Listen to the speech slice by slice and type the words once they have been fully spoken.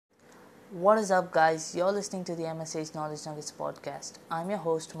What is up, guys? You're listening to the MSA's Knowledge Nuggets podcast. I'm your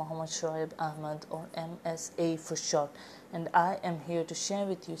host, Mohammad Shoaib Ahmed, or MSA for short, and I am here to share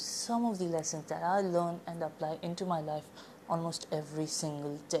with you some of the lessons that I learn and apply into my life almost every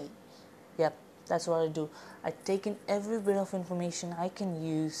single day. Yep, that's what I do. I take in every bit of information I can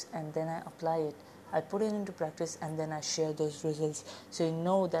use and then I apply it. I put it into practice and then I share those results so you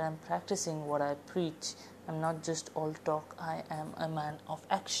know that I'm practicing what I preach. I'm not just all talk, I am a man of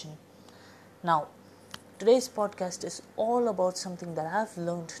action. Now, today's podcast is all about something that I've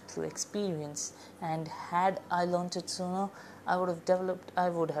learned through experience, and had I learned it sooner, I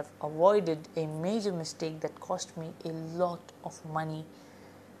would have avoided a major mistake that cost me a lot of money.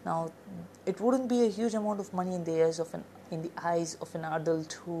 Now, it wouldn't be a huge amount of money in the eyes of an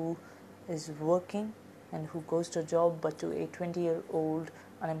adult who is working and who goes to a job, but to a 20-year-old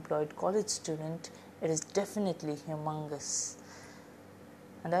unemployed college student, it is definitely humongous.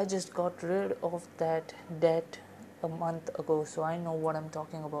 And I just got rid of that debt a month ago, so I know what I'm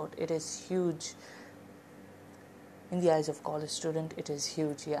talking about. It is huge. In the eyes of college student, it is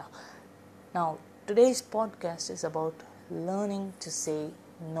huge, yeah. Now, today's podcast is about learning to say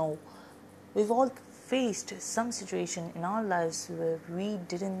no. We've all faced some situation in our lives where we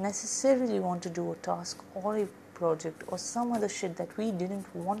didn't necessarily want to do a task or a project or some other shit that we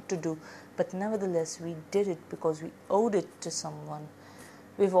didn't want to do, but nevertheless we did it because we owed it to someone.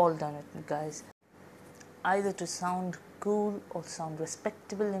 We've all done it, guys. Either to sound cool or sound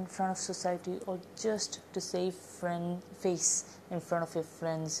respectable in front of society, or just to save face in front of your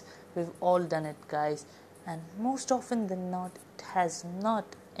friends. We've all done it, guys. And most often than not, it has not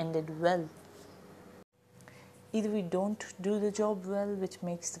ended well. Either we don't do the job well, which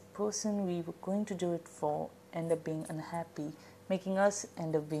makes the person we were going to do it for end up being unhappy, making us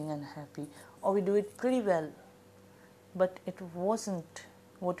end up being unhappy, or we do it pretty well, but it wasn't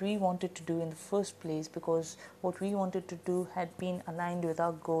what we wanted to do in the first place, because what we wanted to do had been aligned with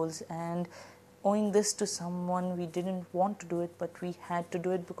our goals, and owing this to someone, we didn't want to do it, but we had to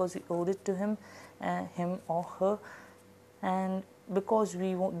do it because we owed it to him or her. And because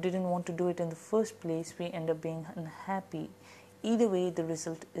we didn't want to do it in the first place, we end up being unhappy. Either way, the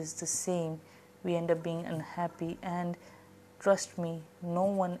result is the same. We end up being unhappy, and trust me, no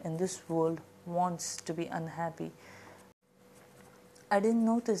one in this world wants to be unhappy. I didn't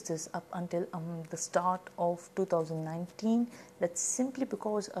notice this up until the start of 2019. That's simply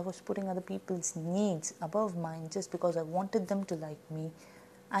because I was putting other people's needs above mine just because I wanted them to like me.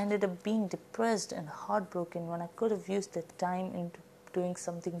 I ended up being depressed and heartbroken when I could have used that time into doing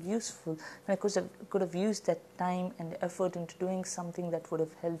something useful. When I could have used that time and effort into doing something that would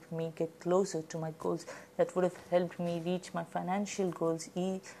have helped me get closer to my goals, that would have helped me reach my financial goals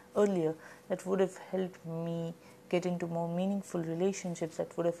earlier, that would have helped me get into more meaningful relationships,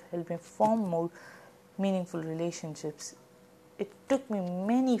 that would have helped me form more meaningful relationships. It took me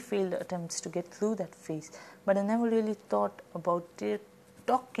many failed attempts to get through that phase, but I never really thought about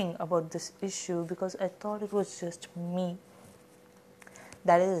talking about this issue because I thought it was just me.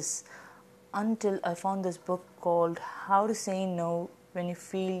 That is, until I found this book called How to Say No When You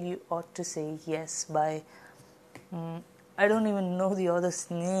Feel You Ought to Say Yes by I don't even know the author's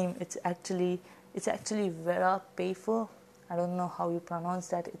name. It's actually Vera Payfer. I don't know how you pronounce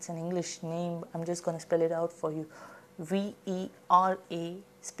that. It's an English name. I'm just going to spell it out for you. VERA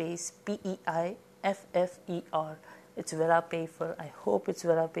space PEIFFER. It's Vera Payfer. I hope it's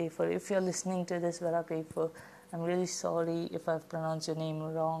Vera Payfer. If you're listening to this, Vera Payfer, I'm really sorry if I've pronounced your name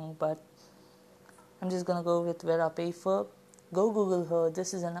wrong, but I'm just going to go with Vera Payfer. Go Google her.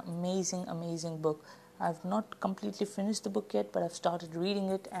 This is an amazing, amazing book. I've not completely finished the book yet, but I've started reading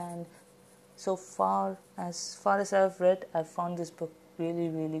it, and so far as I've read, I've found this book really,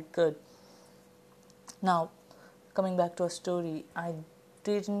 really good. Now, coming back to our story, I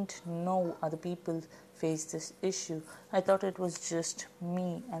didn't know other people face this issue. I thought it was just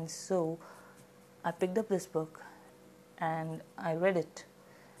me, and so I picked up this book and I read it.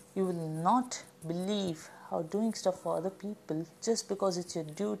 You will not believe how doing stuff for other people, just because it's your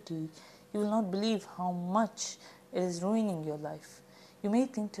duty, you will not believe how much it is ruining your life. You may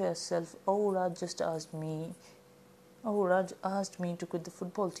think to yourself, Raj asked me to quit the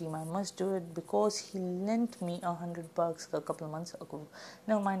football team. I must do it because he lent me $100 a couple of months ago.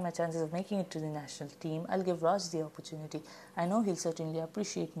 Never mind my chances of making it to the national team. I'll give Raj the opportunity. I know he'll certainly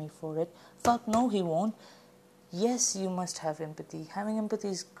appreciate me for it. Fuck no, he won't. Yes, you must have empathy. Having empathy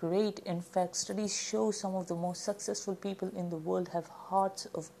is great. In fact, studies show some of the most successful people in the world have hearts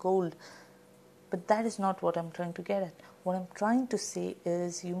of gold. But that is not what I'm trying to get at. What I'm trying to say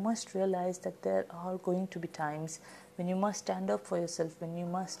is you must realize that there are going to be times when you must stand up for yourself, when you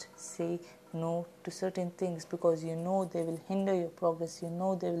must say no to certain things because you know they will hinder your progress, you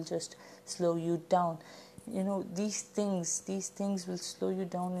know they will just slow you down. These things will slow you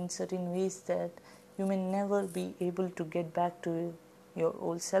down in certain ways that you may never be able to get back to your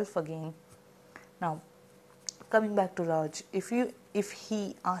old self again. Now, coming back to Raj, if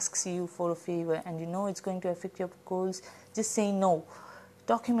he asks you for a favor and you know it's going to affect your goals, just say no.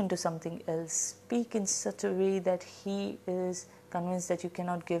 Talk him into something else. Speak in such a way that he is convinced that you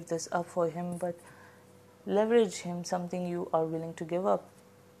cannot give this up for him, but leverage him something you are willing to give up.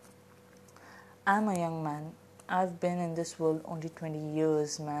 I'm a young man. I've been in this world only 20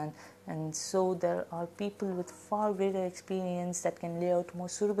 years, man. And so there are people with far greater experience that can lay out more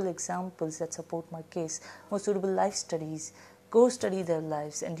suitable examples that support my case, more suitable life studies. Go study their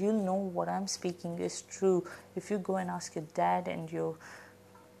lives and you'll know what I'm speaking is true. If you go and ask your dad and your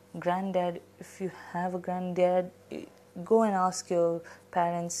granddad, if you have a granddad, go and ask your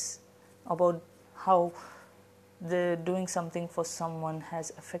parents about how doing something for someone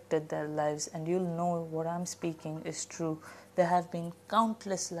has affected their lives, and you'll know what I'm speaking is true. There have been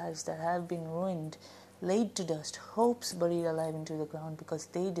countless lives that have been ruined, laid to dust, hopes buried alive into the ground because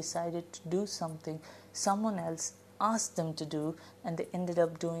they decided to do something someone else asked them to do, and they ended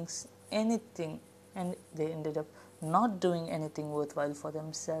up doing anything, and they ended up not doing anything worthwhile for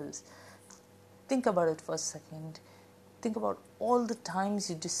themselves. Think about it for a second. Think about all the times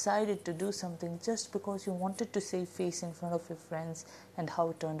you decided to do something just because you wanted to save face in front of your friends and how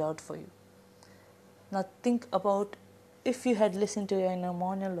it turned out for you. Now think about if you had listened to your inner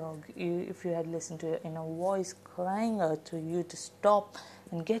monologue, if you had listened to your inner voice crying out to you to stop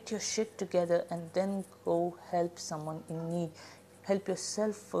and get your shit together and then go help someone in need. Help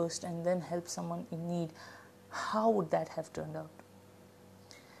yourself first and then help someone in need. How would that have turned out?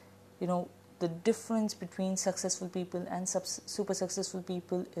 The difference between successful people and super successful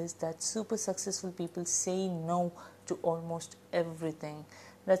people is that super successful people say no to almost everything.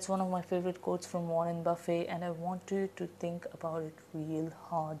 That's one of my favorite quotes from Warren Buffett, and I want you to think about it real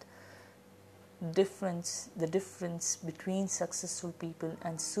hard. The difference between successful people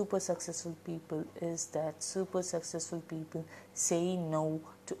and super successful people is that super successful people say no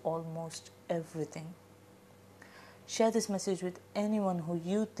to almost everything. Share this message with anyone who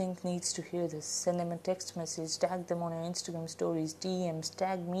you think needs to hear this. Send them a text message, tag them on your Instagram stories, DMs,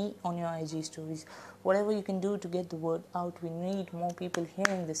 tag me on your IG stories. Whatever you can do to get the word out. We need more people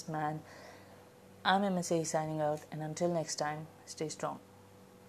hearing this, man. I'm MSA signing out, and until next time, stay strong.